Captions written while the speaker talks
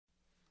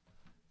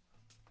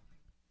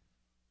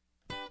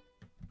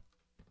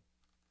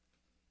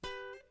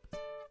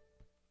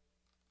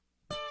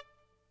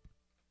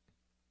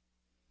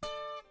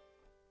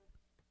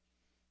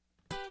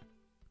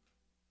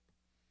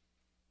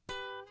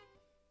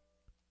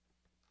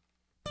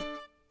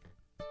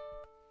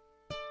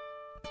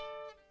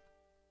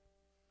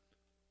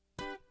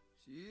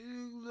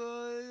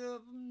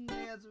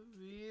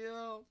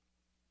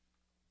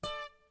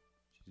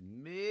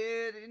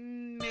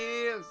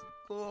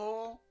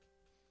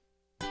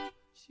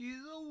She's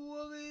a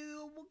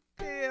woman who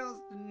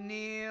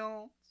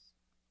castanets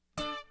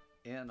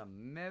and a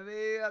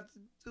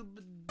Mariachi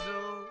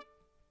Troubadour.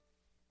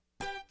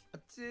 I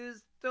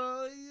just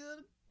thought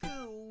you'd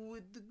go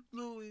with the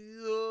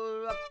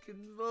Gloria rock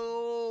and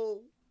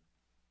roll.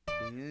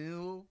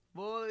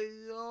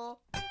 EUPHORIA,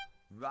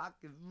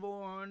 rockin'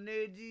 for an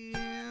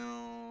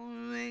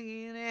ADRIAN,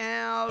 ringing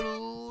out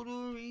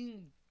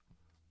ADRIAN.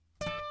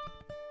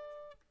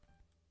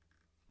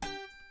 A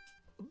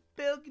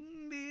bell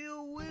can be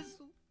a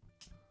whistle,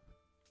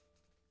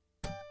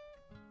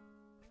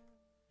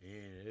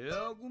 and it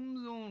all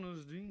comes on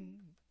a string.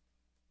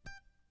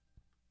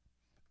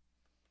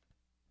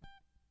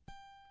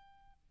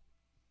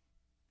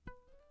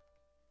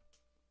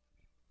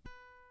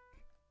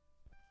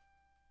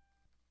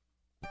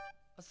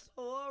 I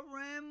saw a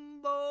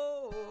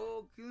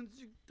rainbow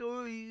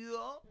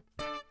CONSTRICTORIA,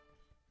 the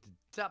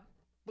top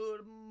of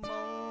the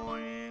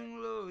morning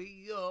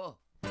Gloria,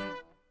 the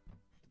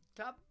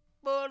top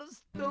of the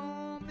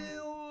stormy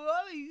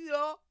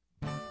warrior,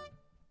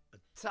 the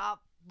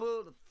top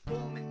of the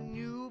foaming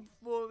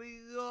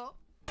euphoria.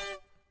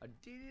 I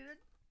did it at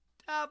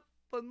the top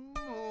of the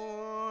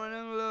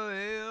morning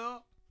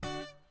Gloria,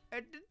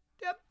 at the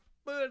top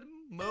of the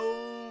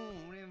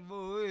morning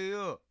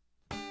Gloria.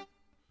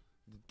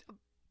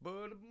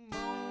 But the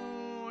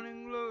morning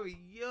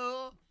Gloria,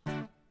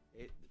 at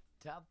the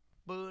top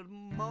of the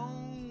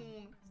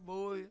morning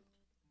for you.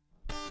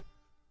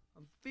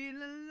 I'm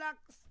feeling like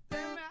a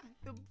stand right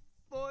here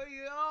before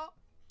you,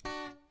 at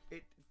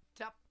the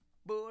top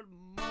of the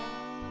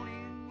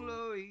morning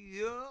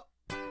Gloria.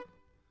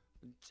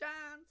 I'm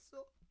trying so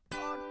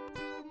hard to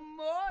do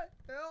more,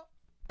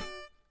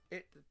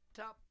 at the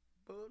top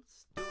of the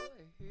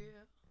story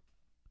here.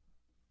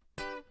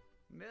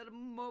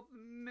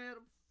 Metamorphin,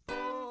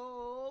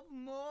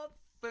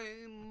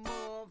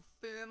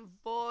 morphine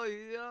for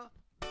you.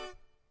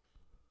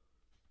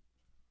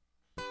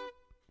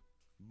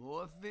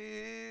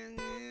 Morphine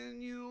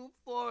in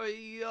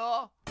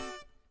euphoria,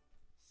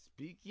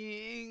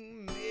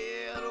 speaking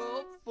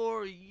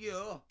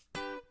metaphoria.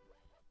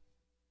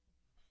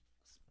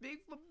 Speak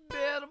for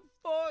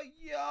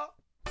metaphoria.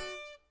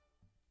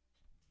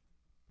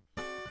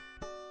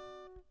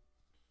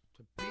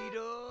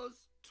 Torpedoes,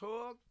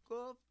 talk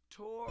of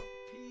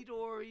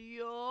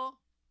torpedoria.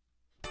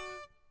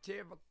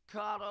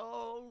 Terracotta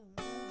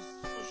roofs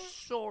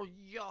ashore,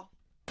 ya.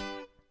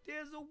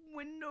 There's a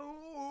window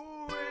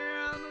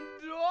and a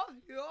door,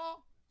 ya.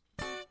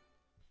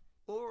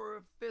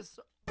 Orifice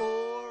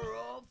or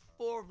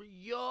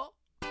euphoria,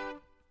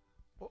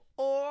 or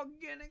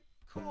organic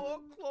core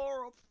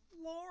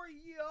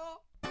chlorophoria,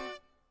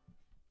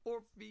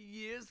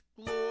 Orpheus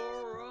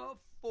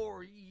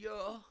glorophoria,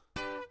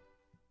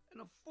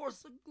 and a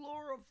force of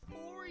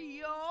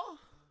glorophoria.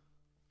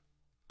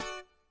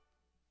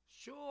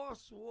 Sure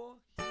swore,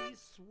 he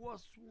swore,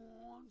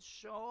 sworn,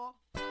 sure.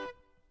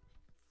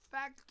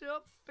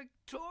 Factor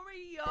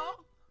Victoria,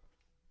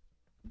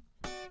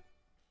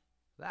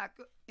 like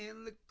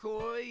in the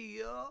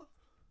Korea.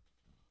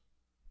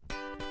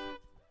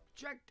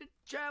 Tractor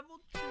travel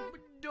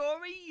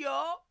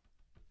Troubadouria.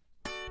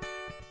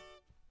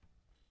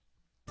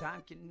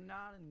 Time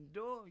cannot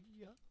endure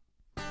ya.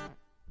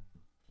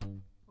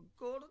 I'll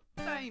go to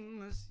time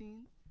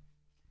machine.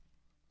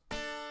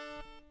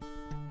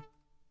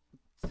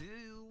 Tell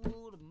you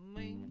what I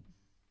mean.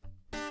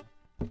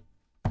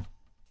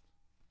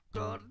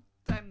 Got a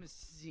time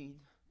machine.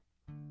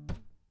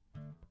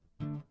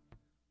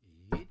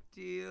 It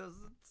is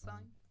a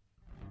time.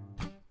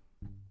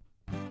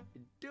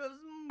 It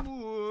doesn't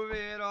move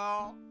at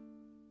all.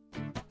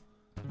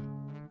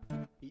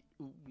 It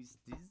always is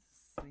the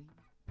same.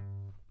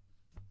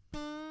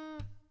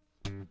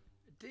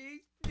 It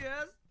takes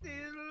just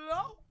as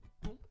long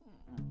to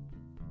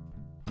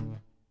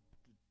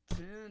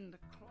turn the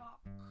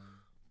clock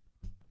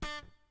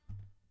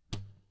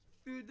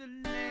through the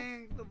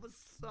length of a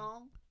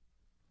song.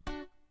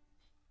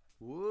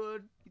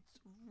 Wood beats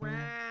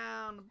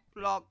around the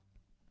block.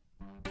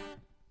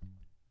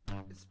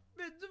 It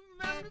spins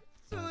around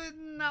into it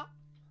now.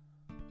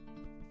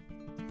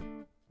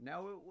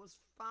 Now it was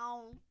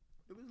found,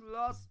 it was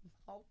lost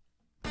somehow.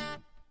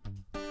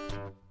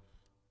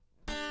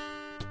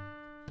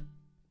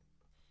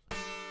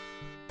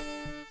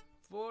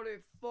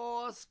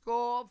 44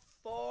 score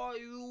for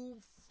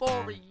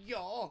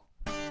euphoria.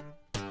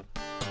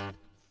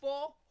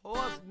 4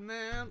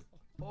 horsemen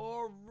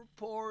for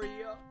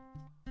EUPHORIA.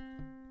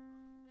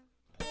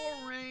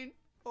 Pour rain,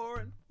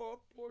 pouring, 4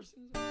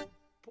 portions of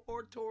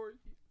portoria.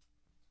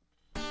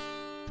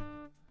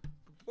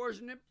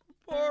 Proportionate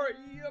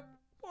porporia,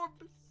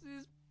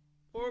 porpoises,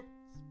 porpoise,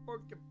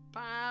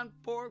 porcupine,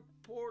 pork,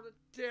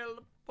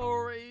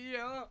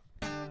 portatellaphoria.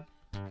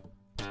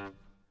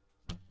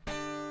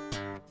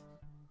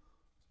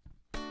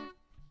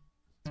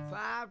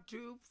 Five,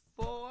 2,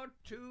 4,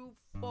 2,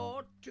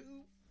 4,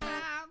 2, 5,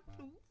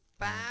 2,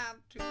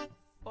 5, 2,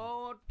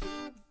 4, 2,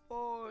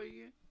 4,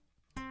 yeah.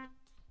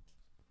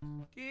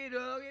 Get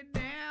up, get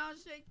down,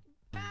 shake your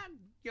body,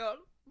 get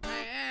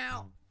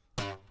around.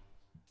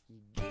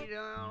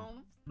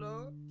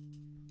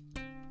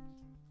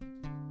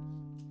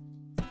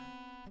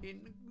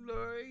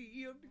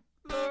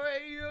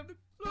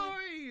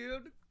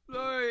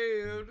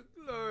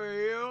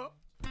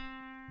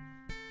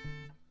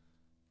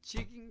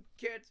 chicken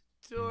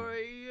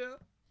castanets,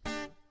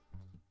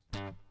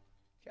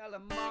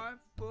 calamari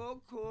for a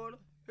quarter,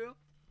 yeah.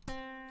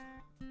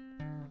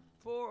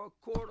 For a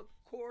quarter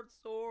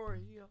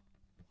Oreo,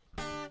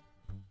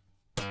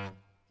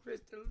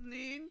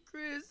 crystalline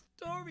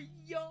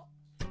Cristoria,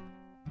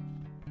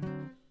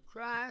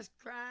 cries,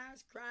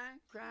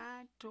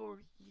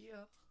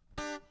 Toria,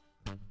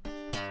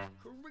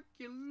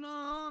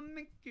 curriculum,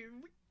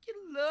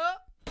 curricula,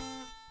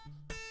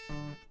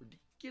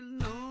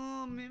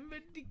 ridiculum, and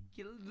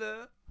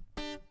ridiculous,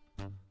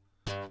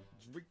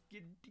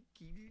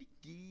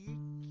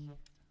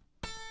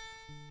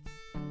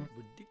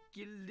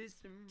 ridiculous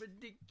and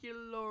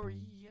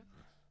ridiculoria,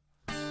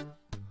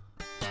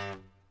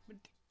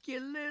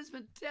 ridiculous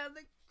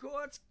metallic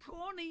quartz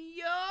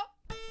cornea.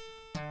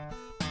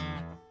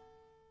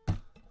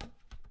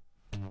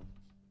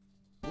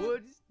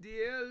 Would you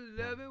still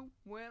love it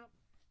when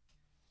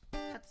I'm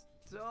at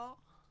the door?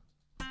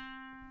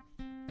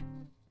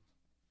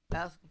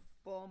 Asking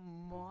for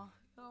more.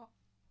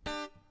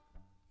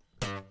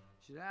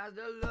 Should I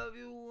still love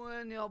you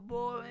when your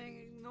boy ain't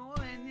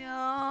ignoring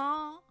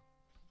you?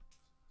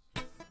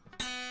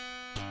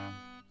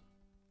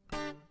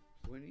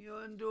 When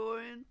you're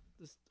enduring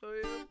the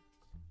story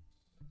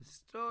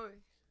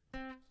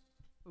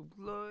of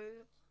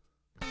Gloria.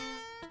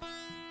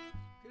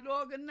 Get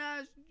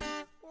organized,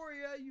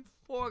 euphoria,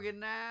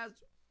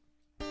 organized,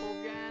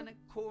 organic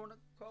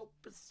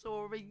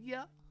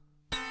cornucopia.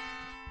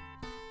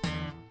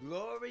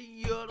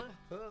 Gloria the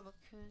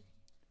hurricane.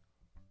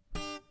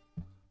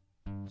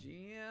 G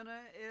and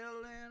a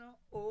L and a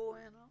O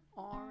and a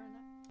R and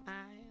a I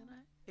and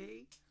a A.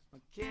 My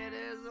cat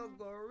is a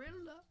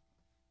gorilla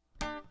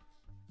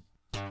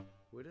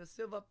with a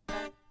silver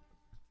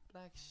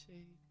black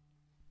shade.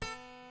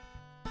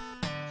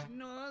 She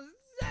knows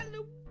exactly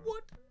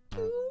what to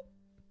do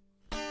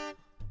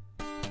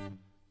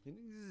and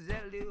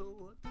exactly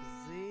what to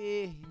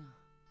say.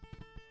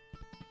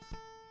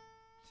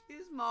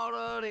 She's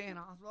smarter than I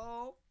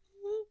thought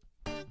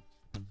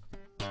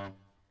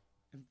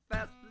and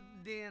faster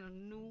than I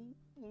knew.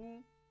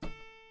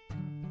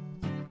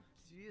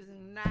 She is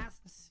nice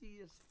and she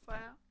is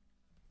foul.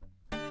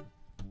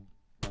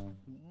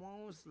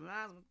 Most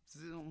likely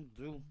to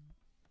do.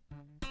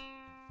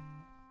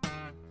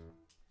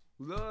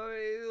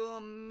 Gloria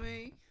on me,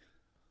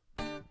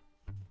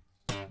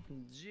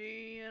 G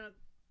and a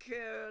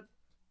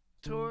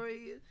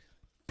category,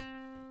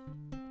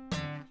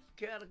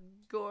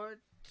 category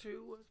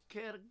 2,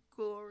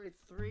 category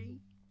 3,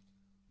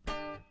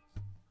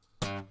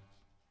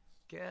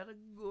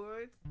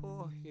 category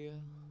 4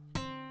 here,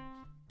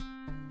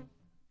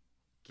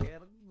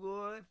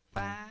 category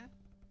 5,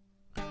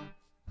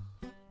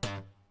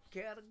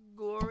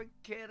 category,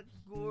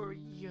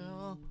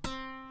 yeah.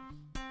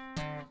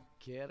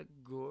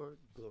 Category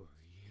Gloria.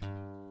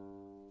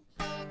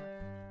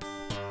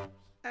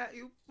 At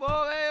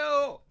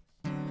EUPHORIA.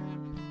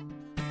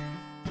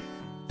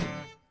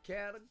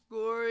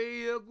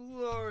 Category of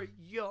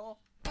Gloria.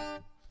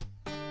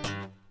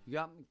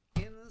 Got me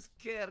in this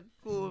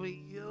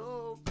category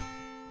of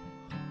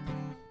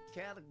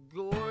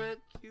category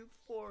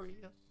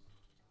euphoria.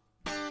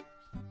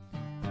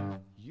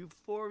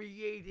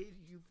 Euphoriated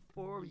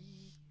euphoria.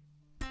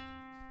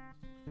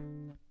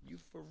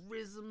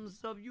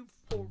 Euphorisms of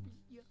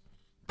euphoria.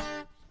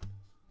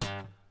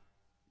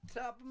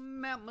 Top of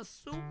Mount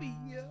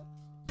Vesuvia,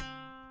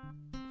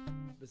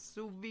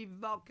 Vesuvi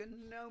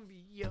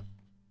volcanovia.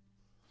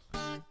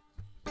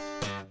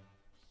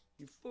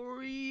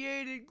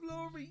 Euphoriated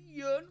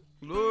Gloria,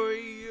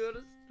 Gloria,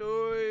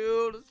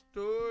 the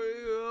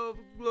story of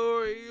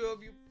glory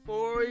of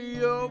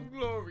euphoria of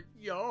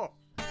Gloria.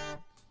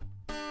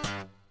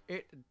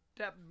 At the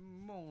top of the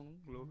morning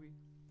glory.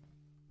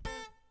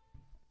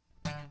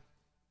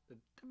 The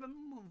top of the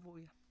morning for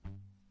you.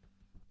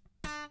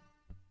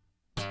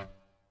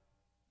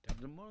 Top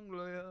of the morning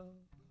glory.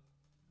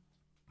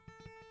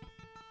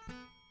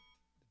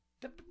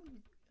 Top of the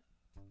morning.